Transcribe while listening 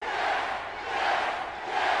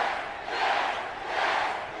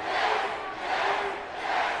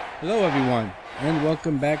Hello, everyone, and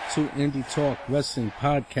welcome back to Indie Talk Wrestling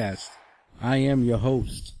Podcast. I am your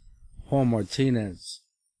host, Paul Martinez,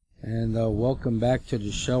 and welcome back to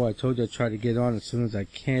the show. I told you I'd try to get on as soon as I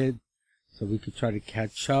can, so we could try to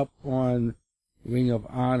catch up on Ring of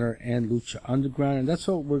Honor and Lucha Underground, and that's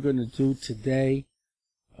what we're going to do today.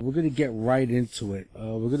 We're going to get right into it.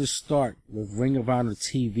 We're going to start with Ring of Honor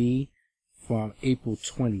TV from April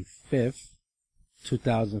 25th,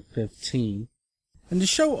 2015. And the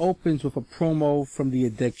show opens with a promo from The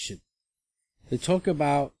Addiction. They talk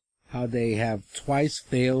about how they have twice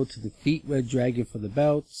failed to defeat Red Dragon for the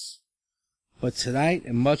belts, but tonight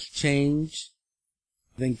it must change.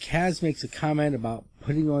 Then Kaz makes a comment about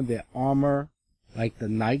putting on their armor like the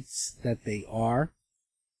knights that they are.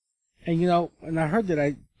 And when I heard that,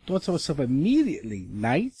 I thought to myself immediately,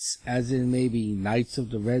 knights, as in maybe Knights of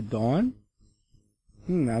the Red Dawn?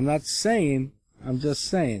 I'm not saying, I'm just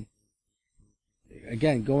saying.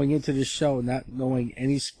 Again, going into the show, not knowing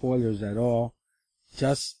any spoilers at all,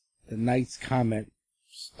 just the Knights comment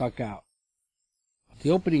stuck out.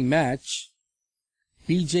 The opening match,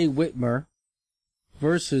 BJ Whitmer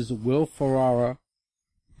versus Will Ferrara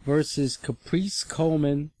versus Caprice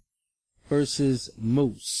Coleman versus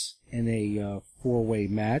Moose in a four-way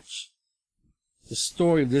match. The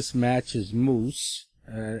story of this match is Moose,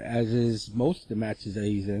 as is most of the matches that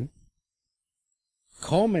he's in.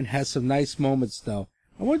 Coleman has some nice moments, though.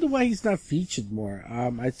 I wonder why he's not featured more.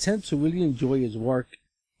 I tend to really enjoy his work,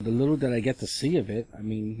 the little that I get to see of it. I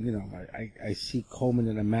mean, I see Coleman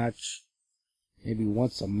in a match maybe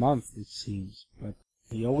once a month, it seems. But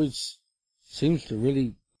he always seems to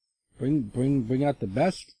really bring out the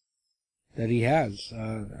best that he has.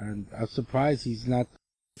 And I'm surprised he's not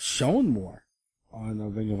shown more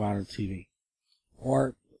on Ring of Honor TV.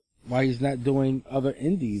 Or why he's not doing other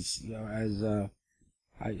indies,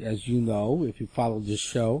 as you know, if you follow this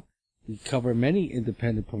show, we cover many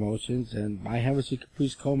independent promotions, and I haven't seen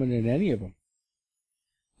Caprice Coleman in any of them.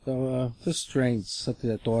 So, just strange,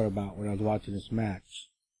 something I thought about when I was watching this match.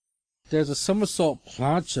 There's a somersault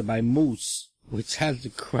plancha by Moose, which has the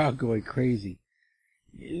crowd going crazy.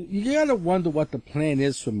 You gotta wonder what the plan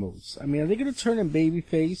is for Moose. I mean, are they gonna turn him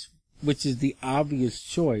babyface, which is the obvious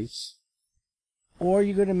choice, or are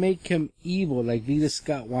you gonna make him evil like Vita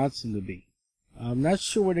Scott wants him to be? I'm not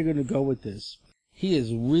sure where they're going to go with this. He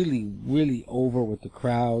is really, really over with the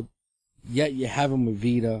crowd, yet you have him with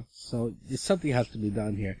Vita, so something has to be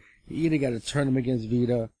done here. You either got to turn him against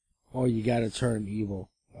Vita, or you got to turn him evil.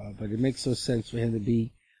 But it makes no sense for him to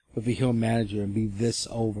be with a heel manager and be this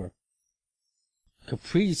over.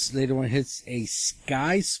 Caprice later on hits a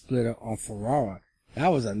sky splitter on Ferrara. That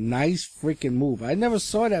was a nice freaking move. I never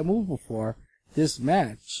saw that move before this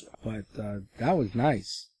match, but that was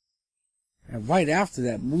nice. And right after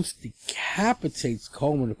that, Moose decapitates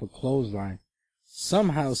Coleman with a clothesline.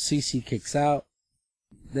 Somehow CC kicks out.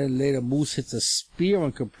 Then later Moose hits a spear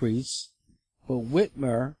on Caprice. But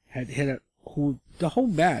Whitmer had hit who the whole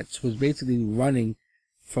match was basically running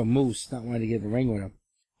from Moose, not wanting to get in the ring with him.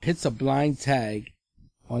 Hits a blind tag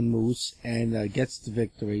on Moose and gets the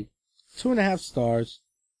victory. 2.5 stars.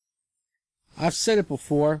 I've said it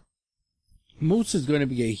before. Moose is going to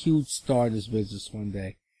be a huge star in this business one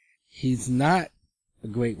day. He's not a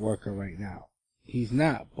great worker right now. He's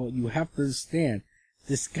not. But you have to understand,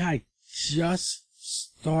 this guy just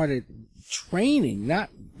started training,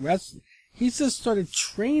 not wrestling. He just started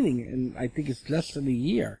training, and I think it's less than a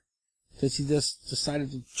year since he just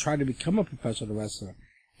decided to try to become a professional wrestler.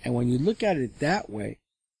 And when you look at it that way,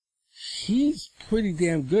 he's pretty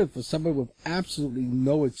damn good for somebody with absolutely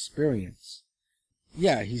no experience.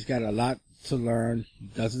 Yeah, he's got a lot to learn. He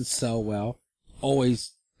doesn't sell well.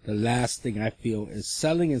 Always the last thing I feel is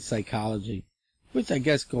selling and psychology, which I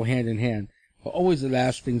guess go hand in hand, but always the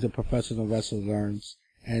last things a professional wrestler learns,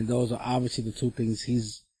 and those are obviously the two things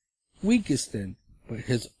he's weakest in. But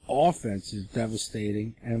his offense is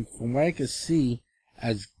devastating, and from what I can see,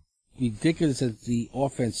 as ridiculous as the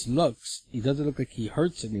offense looks, he doesn't look like he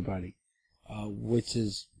hurts anybody, which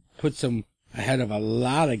puts him ahead of a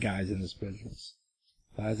lot of guys in this business.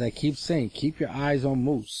 As I keep saying, keep your eyes on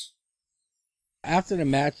Moose. After the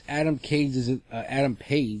match, Adam Page is in the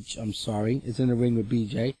ring with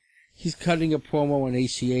BJ. He's cutting a promo on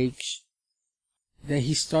ACH. Then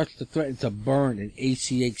he starts to threaten to burn an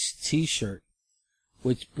ACH t-shirt,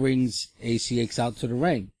 which brings ACH out to the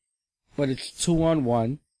ring. But it's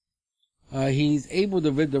 2-on-1. He's able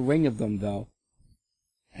to rid the ring of them, though.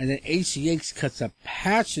 And then ACH cuts a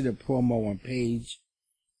passionate promo on Page.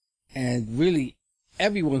 And really,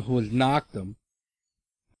 everyone who has knocked him.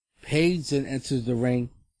 Page then enters the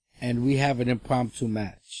ring, and we have an impromptu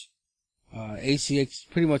match. ACH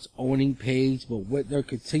pretty much owning Page, but Whitner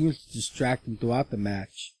continues to distract him throughout the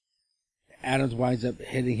match. Adams winds up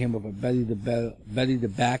hitting him with a belly to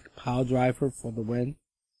back pile driver for the win.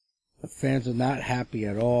 The fans are not happy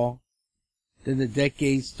at all. Then the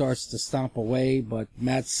Decade starts to stomp away, but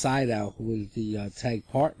Matt Sydal, who is the tag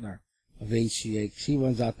partner of ACH, he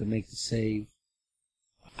runs out to make the save.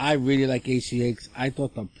 I really like ACH. I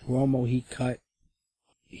thought the promo he cut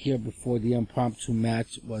here before the impromptu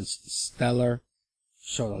match was stellar.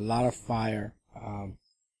 Showed a lot of fire.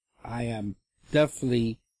 I am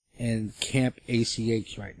definitely in Camp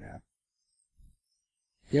ACH right now.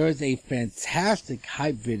 There is a fantastic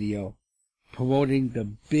hype video promoting the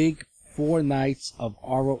big 4 nights of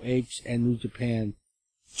ROH and New Japan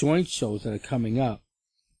joint shows that are coming up.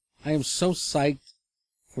 I am so psyched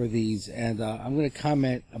for these, and I'm going to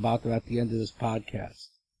comment about them at the end of this podcast.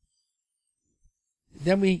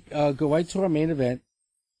 Then we go right to our main event.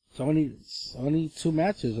 It's only 2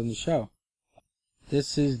 matches on the show.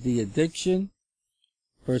 This is The Addiction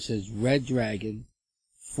versus Red Dragon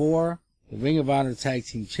for the Ring of Honor Tag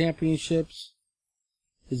Team Championships.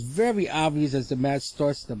 It's very obvious as the match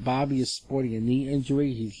starts that Bobby is sporting a knee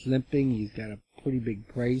injury. He's limping. He's got a pretty big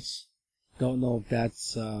brace. Don't know if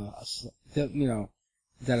that's, is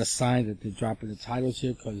that a sign that they're dropping the titles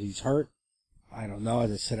here because he's hurt? I don't know.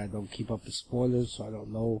 As I said, I don't keep up with spoilers, so I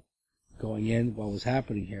don't know going in what was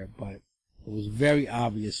happening here, but it was very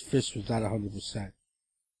obvious Fish was not 100%.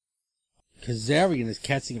 Kazarian is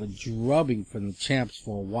catching a drubbing from the champs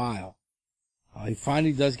for a while. He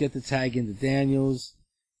finally does get the tag into Daniels.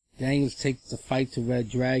 Daniels takes the fight to Red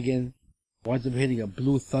Dragon. Winds up hitting a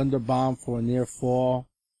Blue Thunder Bomb for a near fall.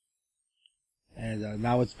 And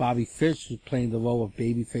now it's Bobby Fish who's playing the role of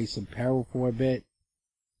babyface in peril for a bit.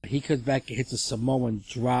 He comes back and hits a Samoan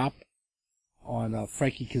drop on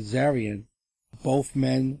Frankie Kazarian. Both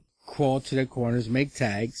men crawl to their corners, make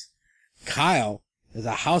tags. Kyle is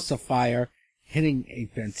a house of fire, hitting a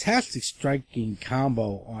fantastic striking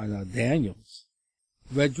combo on Daniels.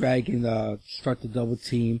 Red Dragon start the double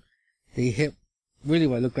team. They hit really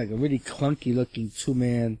what looked like a really clunky looking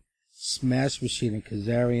 2-man smash machine in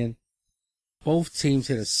Kazarian. Both teams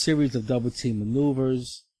hit a series of double team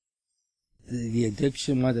maneuvers. The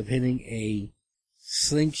Addiction wound up hitting a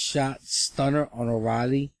slingshot stunner on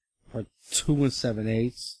O'Reilly for 2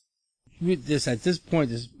 7/8. At this point,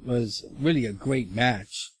 this was really a great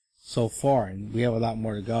match so far, and we have a lot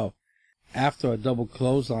more to go. After a double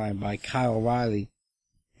clothesline by Kyle O'Reilly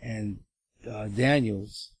and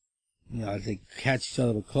Daniels, as they catch each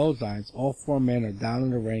other with clotheslines, all 4 men are down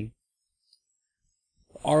in the ring.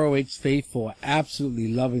 ROH faithful are absolutely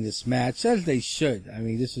loving this match, as they should. I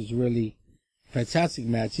mean, this is really a fantastic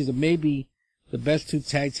match. These are maybe the best 2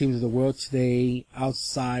 tag teams in the world today,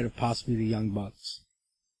 outside of possibly the Young Bucks.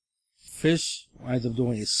 Fish winds up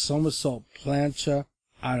doing a somersault plancha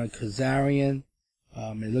out of Kazarian.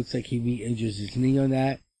 It looks like he re-injures his knee on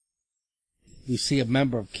that. We see a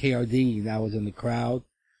member of KRD now is in the crowd.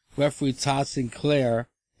 Referee Todd Sinclair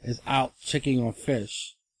is out checking on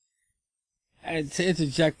Fish. And to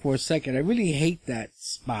interject for a second, I really hate that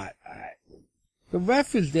spot. The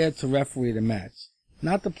ref is there to referee the match,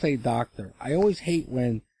 not to play doctor. I always hate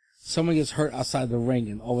when someone gets hurt outside the ring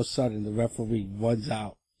and all of a sudden the referee runs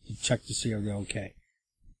out to check to see if they're okay.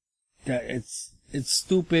 It's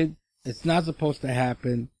stupid. It's not supposed to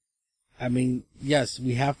happen. I mean, yes,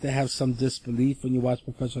 we have to have some disbelief when you watch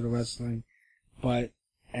professional wrestling,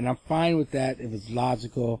 and I'm fine with that if it's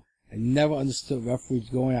logical. I never understood referees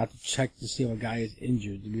going out to check to see if a guy is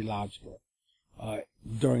injured to be logical,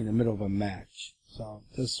 during the middle of a match. So,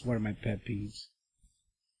 this is one of my pet peeves.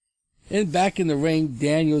 And back in the ring,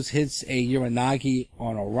 Daniels hits a Uranagi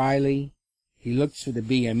on O'Reilly. He looks for the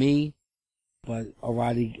BME, but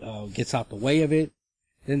O'Reilly gets out the way of it.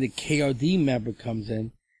 Then the KRD member comes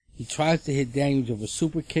in. He tries to hit Daniels with a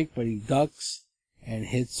super kick, but he ducks and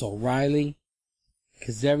hits O'Reilly.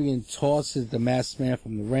 Kazarian tosses the masked man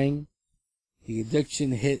from the ring. The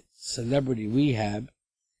Addiction hit Celebrity Rehab.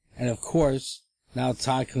 And of course, now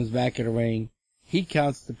Todd comes back in the ring. He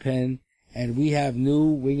counts the pin. And we have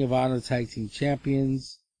new Ring of Honor Tag Team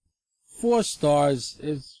Champions. 4 stars.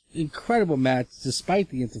 It's an incredible match despite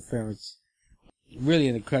the interference. Really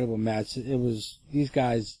an incredible match. These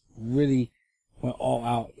guys really went all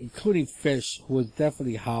out, including Fish, who was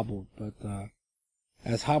definitely hobbled, but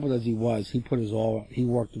as hobbled as he was, he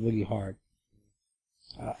worked really hard.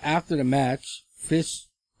 After the match, Fish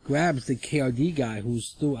grabs the KRD guy who's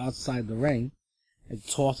still outside the ring and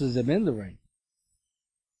tosses him in the ring.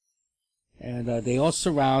 And they all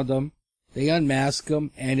surround him. They unmask him,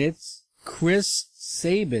 and it's Chris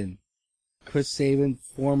Sabin. Chris Sabin,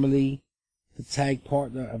 formerly the tag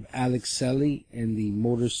partner of Alex Shelley in the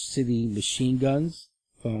Motor City Machine Guns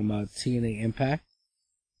from TNA Impact.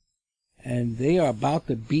 And they are about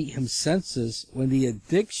to beat him senseless when the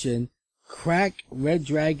Addiction crack Red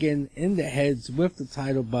Dragon in the heads with the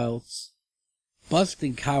title belts,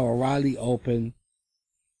 busting Kyle O'Reilly open.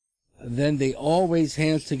 Then they all raise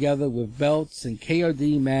hands together with belts and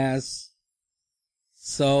KRD masks.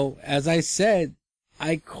 So, as I said,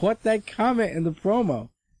 I caught that comment in the promo.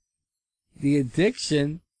 The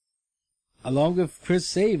Addiction, along with Chris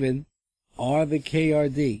Sabin, are the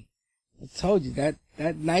KRD. I told you that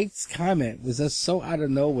night's comment was just so out of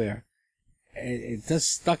nowhere. It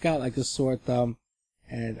just stuck out like a sore thumb.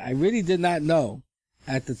 And I really did not know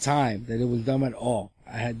at the time that it was them at all.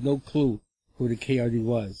 I had no clue who the KRD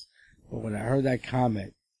was. But when I heard that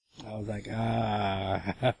comment, I was like,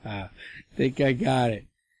 think I got it.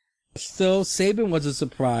 Still, Sabin was a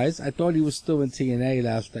surprise. I thought he was still in TNA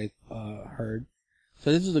last I heard.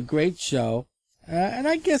 So this was a great show. And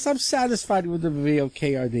I guess I'm satisfied with the reveal of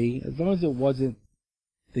KRD. As long as it wasn't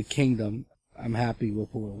the Kingdom, I'm happy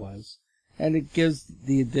with who it was. And it gives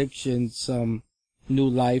the Addiction some new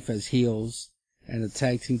life as heels and a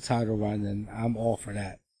tag team title run, and I'm all for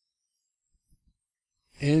that.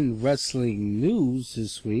 In wrestling news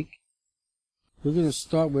this week, we're going to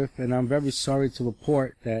start with, and I'm very sorry to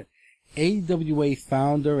report that AWA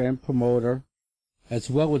founder and promoter, as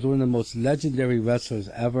well as one of the most legendary wrestlers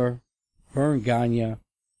ever, Verne Gagne,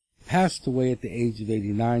 passed away at the age of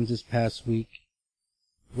 89 this past week.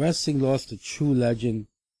 Wrestling lost a true legend.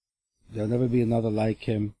 There'll never be another like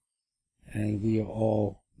him, and we are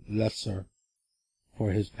all lesser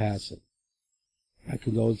for his passing. My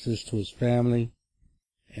condolences to his family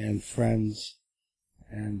and friends,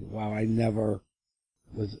 and while I never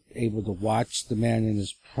was able to watch the man in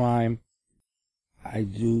his prime, I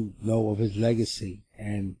do know of his legacy,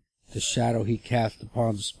 and the shadow he cast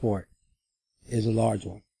upon the sport is a large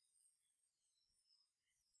one.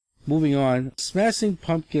 Moving on, Smashing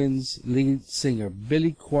Pumpkins lead singer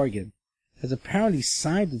Billy Corgan has apparently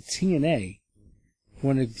signed to TNA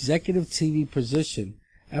for an executive TV position.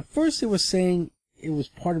 At first they were saying it was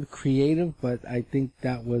part of creative, but I think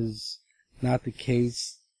that was not the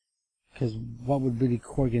case, because what would Billy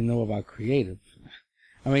Corgan know about creative?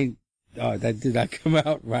 I mean, that did not come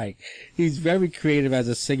out right. He's very creative as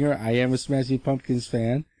a singer. I am a Smashing Pumpkins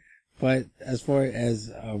fan, but as far as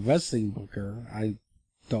a wrestling booker, I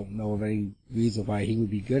don't know of any reason why he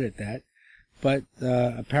would be good at that. But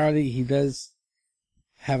apparently he does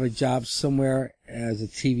have a job somewhere as a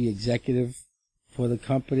TV executive for the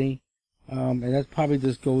company. And that probably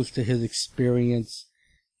just goes to his experience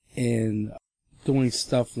in doing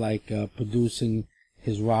stuff like producing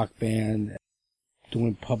his rock band,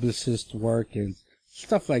 doing publicist work and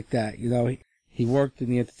stuff like that. You know, he worked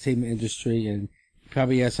in the entertainment industry, and he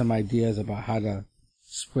probably has some ideas about how to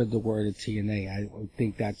spread the word at TNA. I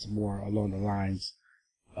think that's more along the lines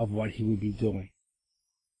of what he would be doing.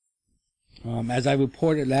 As I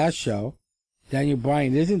reported last show, Daniel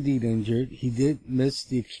Bryan is indeed injured. He did miss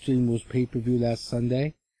the Extreme Rules pay-per-view last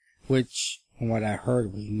Sunday, which, from what I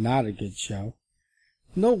heard, was not a good show.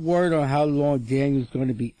 No word on how long Daniel's going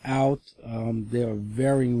to be out. There are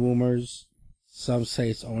varying rumors. Some say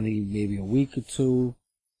it's only maybe a week or two.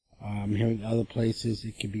 I'm hearing other places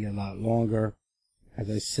it could be a lot longer. As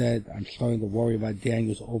I said, I'm starting to worry about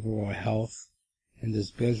Daniel's overall health in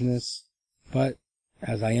this business. But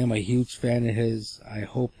as I am a huge fan of his, I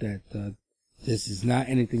hope that this is not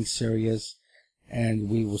anything serious, and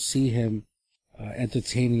we will see him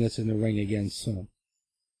entertaining us in the ring again soon.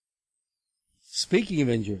 Speaking of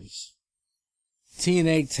injuries,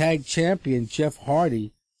 TNA Tag Champion Jeff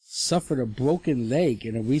Hardy suffered a broken leg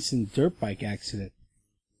in a recent dirt bike accident.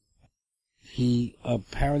 He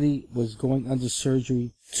apparently was going under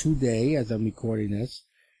surgery today as I'm recording this.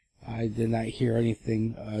 I did not hear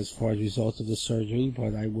anything as far as results of the surgery,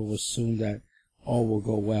 but I will assume that all will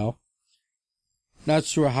go well. Not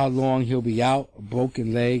sure how long he'll be out. A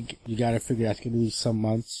broken leg, you gotta figure that's gonna be some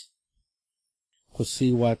months. We'll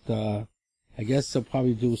see what, I guess they'll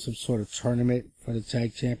probably do some sort of tournament for the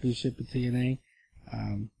tag championship at TNA.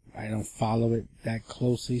 I don't follow it that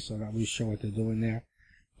closely, so I'm not really sure what they're doing there.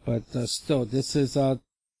 But still, this is,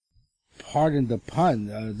 pardon the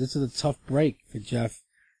pun, this is a tough break for Jeff,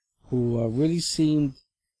 who really seemed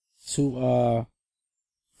to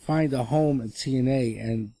find a home at TNA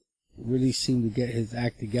and really seemed to get his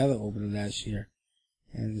act together over the last year.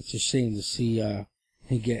 And it's a shame to see him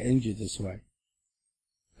get injured this way.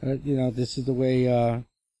 You know, this is the way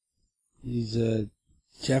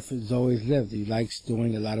Jeff has always lived. He likes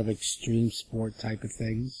doing a lot of extreme sport type of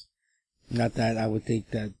things. Not that I would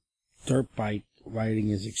think that dirt bike riding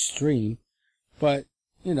is extreme, but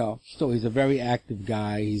still he's a very active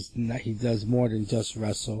guy. He does more than just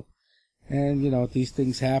wrestle, and these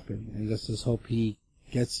things happen. And let's just hope he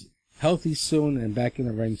gets healthy soon and back in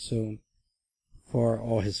the ring soon for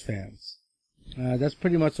all his fans. That's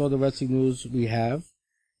pretty much all the wrestling news we have.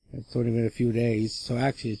 It's only been a few days, so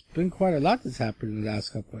actually it's been quite a lot that's happened in the last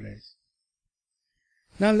couple of days.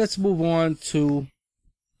 Now let's move on to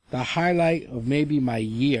the highlight of maybe my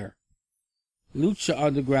year. Lucha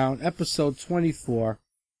Underground, episode 24.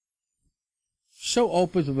 Show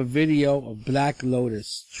opens with a video of Black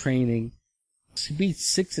Lotus training. She beats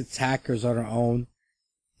 6 attackers on her own,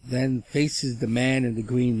 then faces the man in the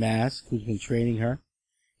green mask who's been training her.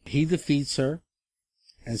 He defeats her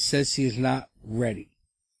and says she is not ready.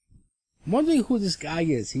 I'm wondering who this guy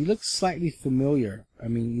is. He looks slightly familiar.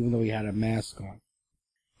 Even though he had a mask on.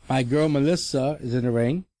 My girl Melissa is in the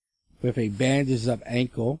ring with a bandaged up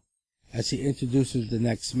ankle as she introduces the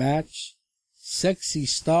next match. Sexy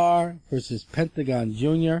Star versus Pentagon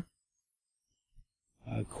Jr.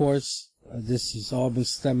 Of course, this has all been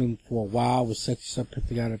stemming for a while with Sexy Star.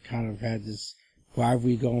 Pentagon have kind of had this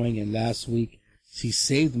rivalry going, and last week she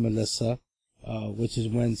saved Melissa, which is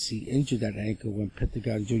when she injured that ankle when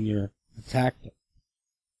Pentagon Jr. attacked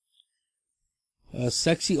her.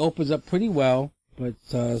 Sexy opens up pretty well, but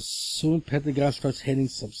soon Pentagon starts hitting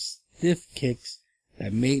some stiff kicks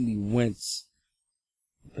that made me wince.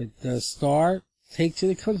 But Star takes it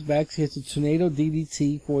and comes back. She hits a tornado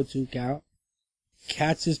DDT for a 2 count.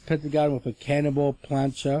 Catches Pentagon with a cannonball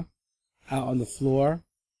plancha out on the floor.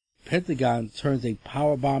 Pentagon turns a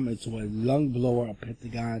powerbomb into a lung blower on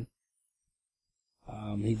Pentagon.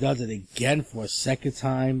 He does it again for a second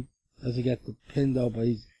time. Doesn't get the pin though, but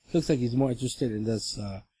he looks like he's more interested in this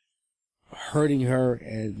hurting her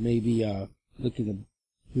and maybe looking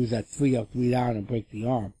to use that 3 up, 3 down and break the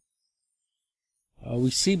arm.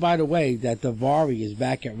 We see, by the way, that Daivari is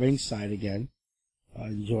back at ringside again,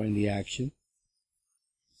 enjoying the action.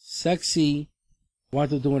 Sexy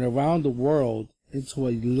wants to do an around the world into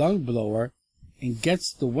a lung blower and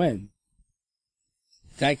gets the win.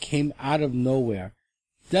 That came out of nowhere.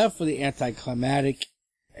 Definitely anticlimactic,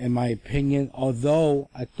 in my opinion, although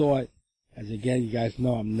I thought, as again, you guys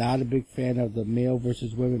know, I'm not a big fan of the male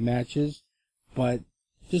versus women matches, but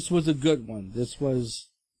this was a good one. This was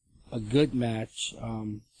a good match.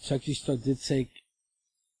 Sexy Star did take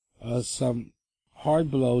some hard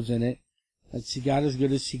blows in it, but she got as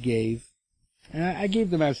good as she gave. And I gave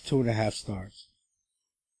the match 2.5 stars.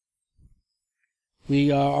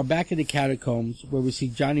 We are back in the catacombs where we see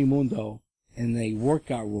Johnny Mundo in a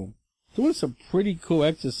workout room doing some pretty cool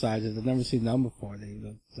exercises. I've never seen them before. They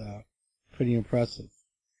looked pretty impressive.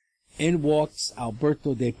 In walks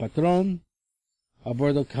Alberto de Patron.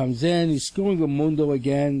 Alberto comes in, he's screwing with Mundo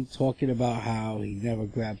again, talking about how he never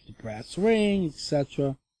grabs the brass ring,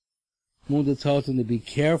 etc. Mundo tells him to be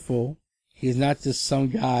careful. He's not just some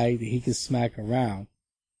guy that he can smack around.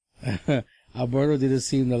 Alberto didn't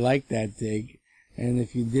seem to like that dig, and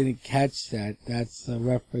if you didn't catch that, that's a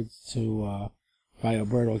reference to why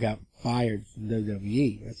Alberto got fired from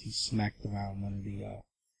WWE, as he smacked around one of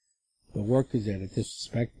the workers there that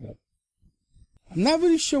disrespected him. I'm not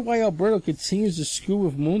really sure why Alberto continues to screw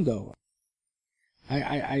with Mundo.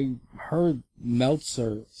 I heard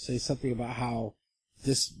Meltzer say something about how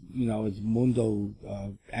this, is Mundo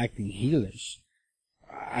acting heelish.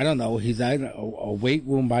 I don't know. He's in a weight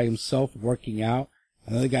room by himself working out.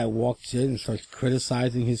 Another guy walks in and starts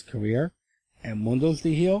criticizing his career, and Mundo's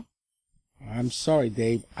the heel? I'm sorry,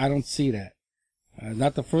 Dave. I don't see that.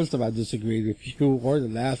 Not the first time I disagreed with you, or the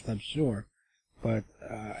last, I'm sure. But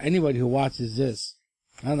anybody who watches this,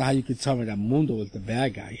 I don't know how you could tell me that Mundo was the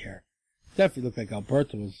bad guy here. Definitely looked like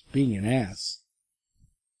Alberto was being an ass.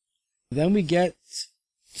 Then we get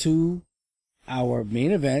to our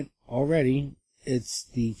main event already. It's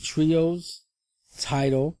the Trios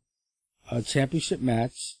title championship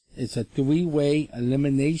match. It's a 3-way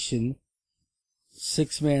elimination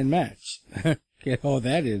 6-man match. Get all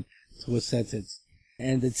that in to a sentence.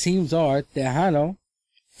 And the teams are Tejano,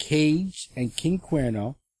 Cage, and King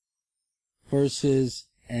Cuerno versus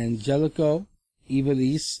Angelico,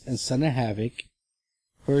 Ivelisse, and Son of Havoc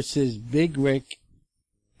versus Big Rick,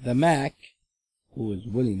 the Mac, who is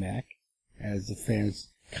Willie Mack, as the fans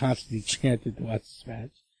constantly chanted to watch this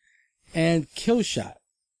match, and Killshot.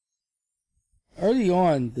 Early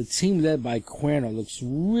on, the team led by Cuerno looks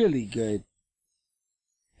really good.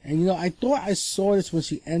 And I thought I saw this when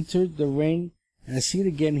she entered the ring, and I see it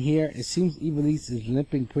again here. It seems Ivelisse is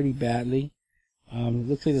limping pretty badly. It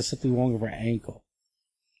looks like there's something wrong with her ankle.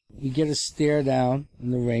 We get a stare down in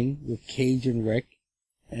the ring with Cage and Rick,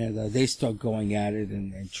 And they start going at it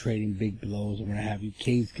and trading big blows and what have you.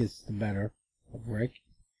 Cage gets the better of Rick.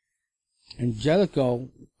 Angelico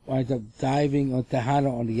winds up diving on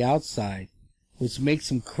Tejano on the outside, which makes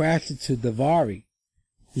him crash into Daivari,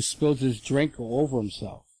 who spills his drink all over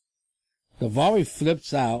himself. Daivari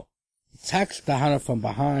flips out, attacks Tejano from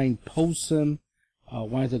behind, posts him,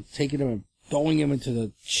 winds up taking him and throwing him into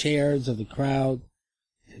the chairs of the crowd.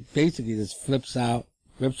 Basically just flips out,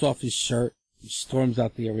 rips off his shirt, and storms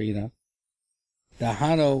out the arena.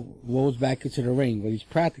 Tejano rolls back into the ring, but he's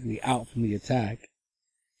practically out from the attack.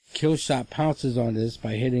 Killshot pounces on this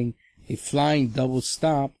by hitting a flying double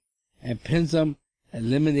stomp and pins him,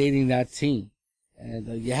 eliminating that team.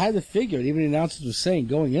 And you had to figure, even the announcers were saying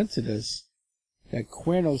going into this, that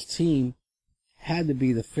Cuerno's team had to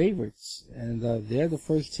be the favorites, and they're the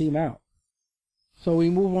first team out. So we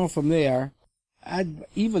move on from there.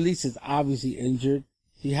 Ivelisse is obviously injured.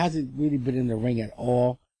 He hasn't really been in the ring at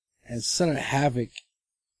all, and Son of Havoc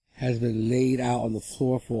has been laid out on the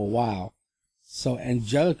floor for a while. So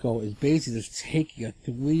Angelico is basically just taking a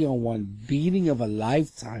 3-on-1 beating of a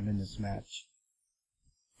lifetime in this match.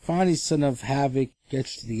 Finally, Son of Havoc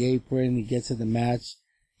gets to the apron. He gets to the match.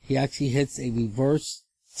 He actually hits a reverse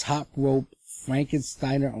top rope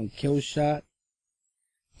Frankensteiner on Killshot.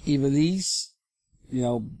 Ivelisse,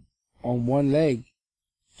 on one leg,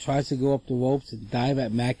 tries to go up the ropes and dive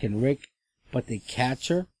at Mac and Rick, but they catch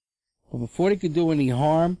her. But before they could do any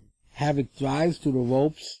harm, Havoc drives through the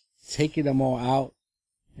ropes, taking them all out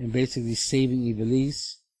and basically saving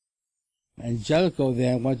Ivelisse. Angelico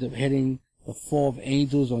then winds up hitting the Fall of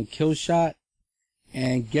Angels on Killshot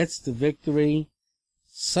and gets the victory.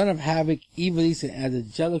 Son of Havoc, Ivelisse, and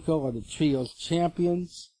Angelico are the trios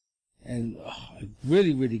champions. And a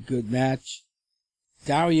really, really good match.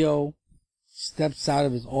 Dario steps out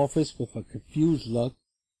of his office with a confused look.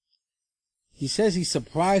 He says he's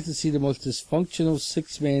surprised to see the most dysfunctional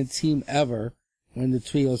 6-man team ever win the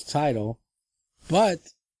trios title, but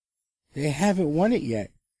they haven't won it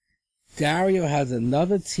yet. Dario has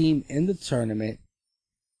another team in the tournament.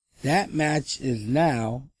 That match is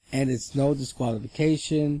now, and it's no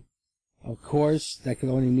disqualification. Of course, that could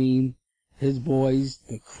only mean his boys,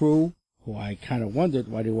 the Crew, who I kind of wondered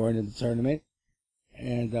why they weren't in the tournament.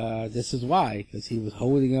 And this is why, because he was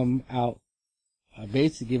holding them out,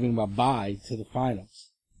 basically giving them a bye to the finals.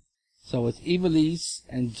 So it's Ivelisse,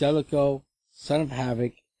 Angelico, Son of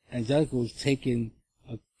Havoc. Angelico was taking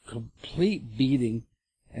a complete beating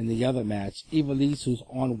in the other match. Ivelisse, who's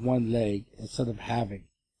on one leg, and Son of Havoc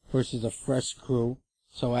versus a fresh Crew.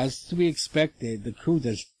 So as to be expected, the Crew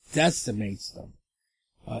just decimates them.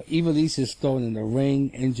 Ivelisse is thrown in the ring,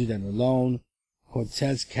 injured and alone.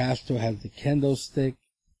 Cortez Castro has the kendo stick.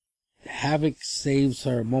 Havoc saves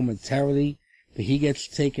her momentarily, but he gets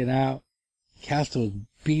taken out. Castro is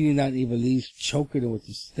beating down Ivelisse, choking her with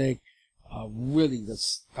the stick, really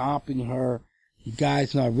just stomping her. You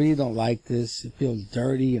guys know I really don't like this. It feels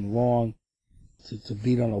dirty and wrong to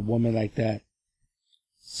beat on a woman like that.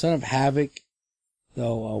 Son of Havoc,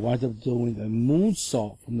 though, winds up doing a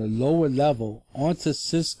moonsault from the lower level onto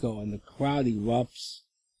Cisco, and the crowd erupts.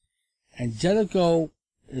 Angelico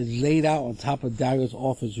is laid out on top of Dario's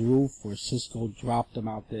office roof where Cisco dropped him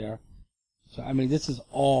out there. So, this is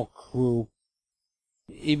all Crew.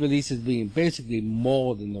 Ivelisse is being basically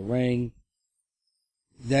mauled in the ring.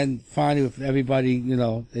 Then finally, with everybody,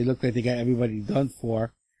 they look like they got everybody done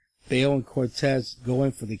for. Bayo and Cortez go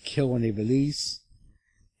in for the kill on Ivelisse.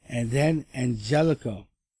 And then Angelico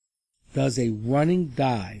does a running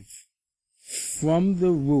dive from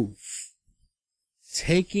the roof,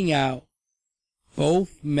 taking out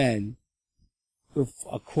both men with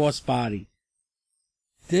a crossbody.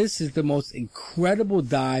 This is the most incredible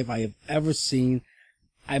dive I have ever seen.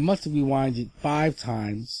 I must have rewinded 5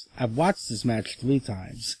 times. I've watched this match 3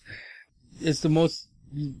 times. It's the most,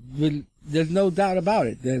 there's no doubt about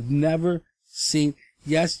it. They've never seen,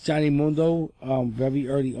 yes, Johnny Mundo, very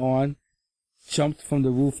early on, jumped from the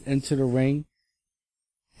roof into the ring.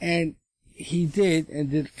 And he did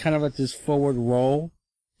kind of like this forward roll.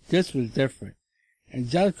 This was different.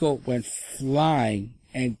 Angelico went flying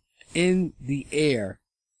and in the air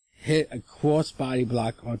hit a crossbody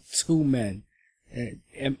block on 2 men.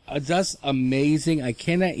 And just amazing. I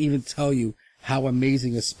cannot even tell you how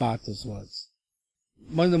amazing a spot this was.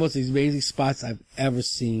 One of the most amazing spots I've ever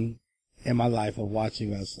seen in my life of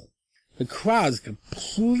watching wrestling. The crowd's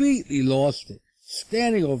completely lost it.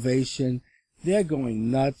 Standing ovation. They're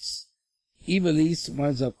going nuts. Ivelisse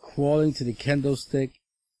winds up crawling to the kendo stick,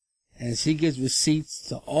 and she gives receipts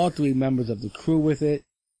to all 3 members of the Crew with it.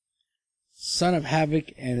 Son of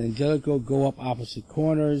Havoc and Angelico go up opposite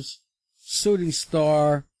corners. shooting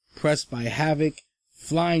star pressed by Havoc,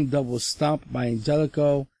 flying double stomp by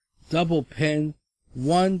Angelico, double pin,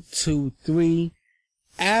 1, 2, 3,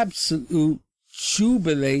 absolute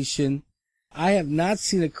jubilation. I have not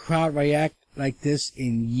seen a crowd react like this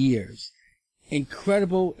in years.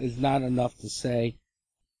 Incredible is not enough to say.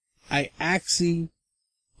 I actually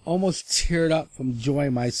almost teared up from joy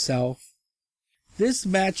myself. This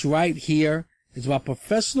match right here is what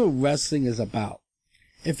professional wrestling is about.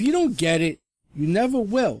 If you don't get it, you never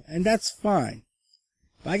will, and that's fine.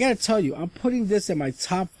 But I gotta tell you, I'm putting this in my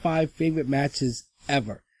top 5 favorite matches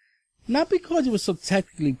ever. Not because it was so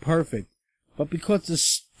technically perfect, but because the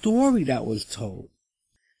story that was told.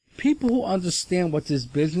 People who understand what this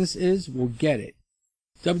business is will get it.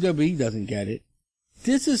 WWE doesn't get it.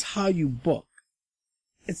 This is how you book.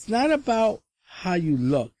 It's not about how you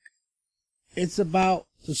look. It's about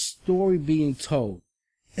the story being told.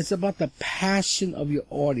 It's about the passion of your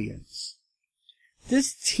audience.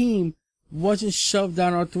 This team wasn't shoved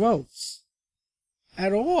down our throats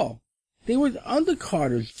at all. They were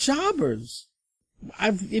undercarters, jobbers.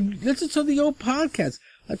 Listen to the old podcast.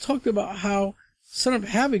 I talked about how Son of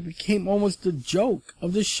Havoc became almost the joke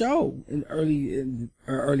of the show in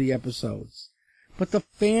early episodes. But the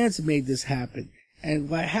fans made this happen. And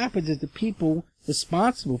what happens is the people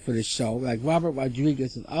responsible for this show, like Robert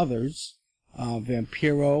Rodriguez and others,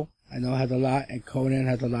 Vampiro, I know has a lot, and Conan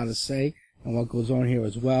has a lot to say, and what goes on here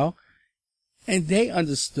as well. And they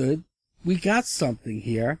understood we got something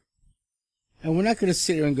here. And we're not going to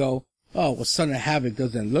sit here and go, oh, well, Son of Havoc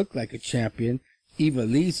doesn't look like a champion. Eva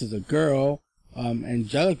Lise is a girl.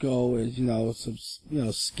 Angelico is, some,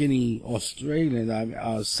 skinny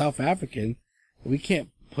Australian, South African. We can't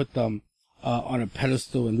put them on a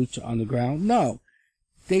pedestal in Lucha Underground. No.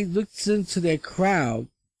 They looked into their crowd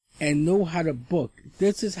and know how to book.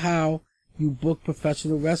 This is how you book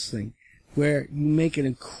professional wrestling, where you make an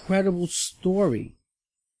incredible story.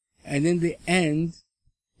 And in the end,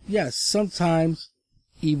 yes, sometimes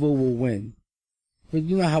evil will win. But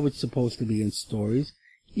you know how it's supposed to be in stories.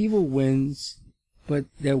 Evil wins, but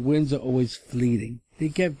their wins are always fleeting. They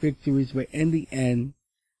get victories, but in the end,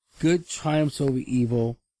 good triumphs over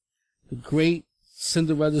evil. The great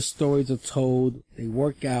Cinderella stories are told. They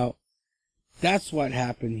work out. That's what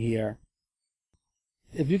happened here.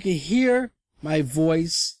 If you can hear my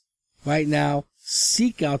voice right now,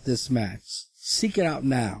 seek out this match. Seek it out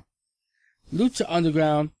now. Lucha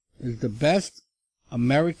Underground is the best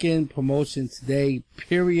American promotion today,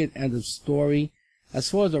 period, end of story.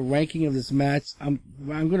 As far as the ranking of this match, I'm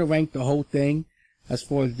going to rank the whole thing as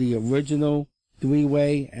far as the original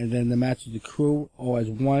 3-way and then the match with the crew all as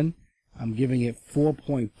one. I'm giving it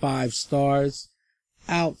 4.5 stars.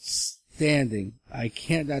 Outstanding. I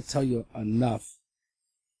can't tell you enough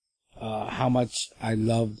how much I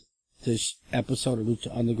loved this episode of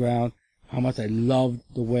Lucha Underground, how much I loved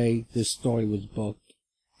the way this story was booked.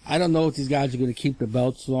 I don't know if these guys are going to keep the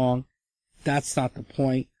belts long. That's not the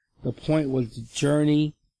point. The point was the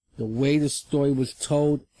journey, the way the story was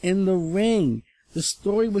told in the ring. The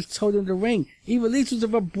story was told in the ring. Eva Lise was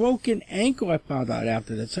of a broken ankle, I found out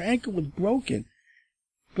after this. Her ankle was broken.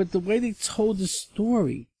 But the way they told the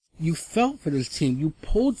story, you felt for this team. You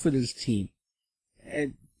pulled for this team.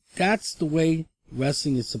 And that's the way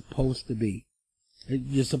wrestling is supposed to be.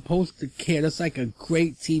 You're supposed to care. That's like a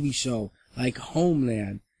great TV show, like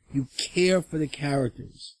Homeland. You care for the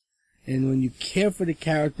characters. And when you care for the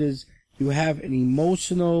characters, you have an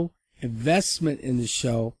emotional investment in the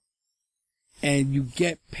show, and you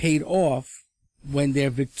get paid off when they're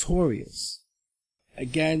victorious.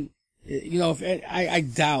 Again, if I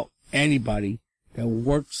doubt anybody that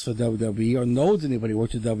works for WWE or knows anybody who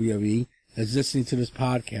works for WWE that's listening to this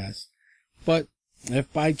podcast. But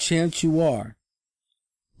if by chance you are,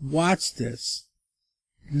 watch this.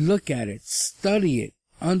 Look at it. Study it.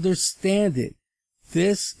 Understand it.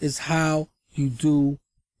 This is how you do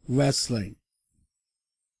wrestling.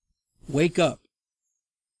 Wake up.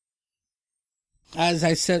 As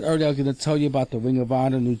I said earlier, I was going to tell you about the Ring of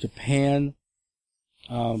Honor New Japan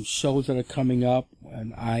shows that are coming up,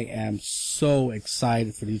 and I am so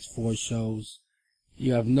excited for these 4 shows.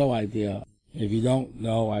 You have no idea. If you don't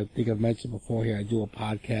know, I think I've mentioned before here, I do a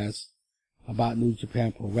podcast about New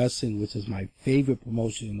Japan Pro Wrestling, which is my favorite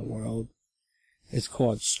promotion in the world. It's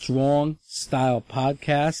called Strong Style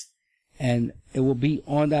Podcast, and it will be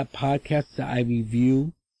on that podcast that I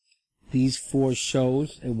review these 4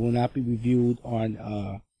 shows. It will not be reviewed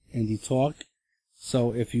on Indie Talk.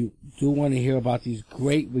 So if you do want to hear about these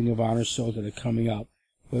great Ring of Honor shows that are coming up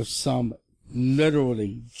with some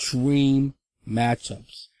literally dream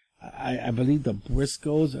matchups, I believe the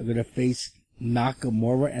Briscoes are going to face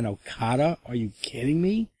Nakamura and Okada. Are you kidding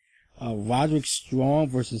me? Roderick Strong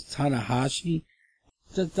versus Tanahashi.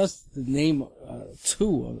 That's the name,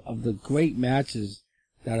 two of the great matches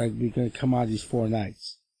that are going to come out of these 4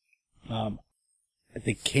 nights.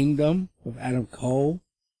 The Kingdom with Adam Cole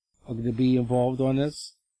are going to be involved on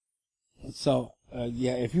this. So,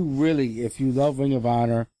 if you love Ring of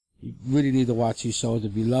Honor, you really need to watch these shows.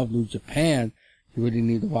 If you love New Japan, you really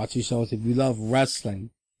need to watch these shows. If you love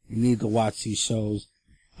wrestling, you need to watch these shows.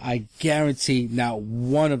 I guarantee not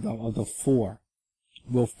one of them, of the 4,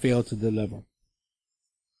 will fail to deliver.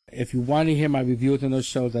 If you want to hear my reviews on those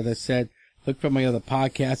shows, as I said, look for my other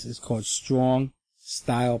podcast. It's called Strong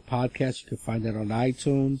Style Podcast. You can find it on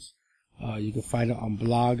iTunes. You can find it on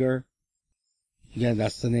Blogger. Again,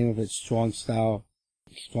 that's the name of it, Strong Style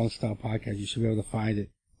Podcast. You should be able to find it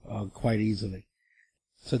quite easily.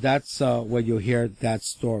 So that's where you'll hear that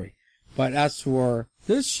story. But as for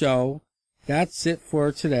this show, that's it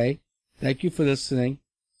for today. Thank you for listening.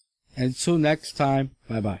 And until next time,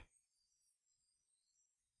 bye-bye.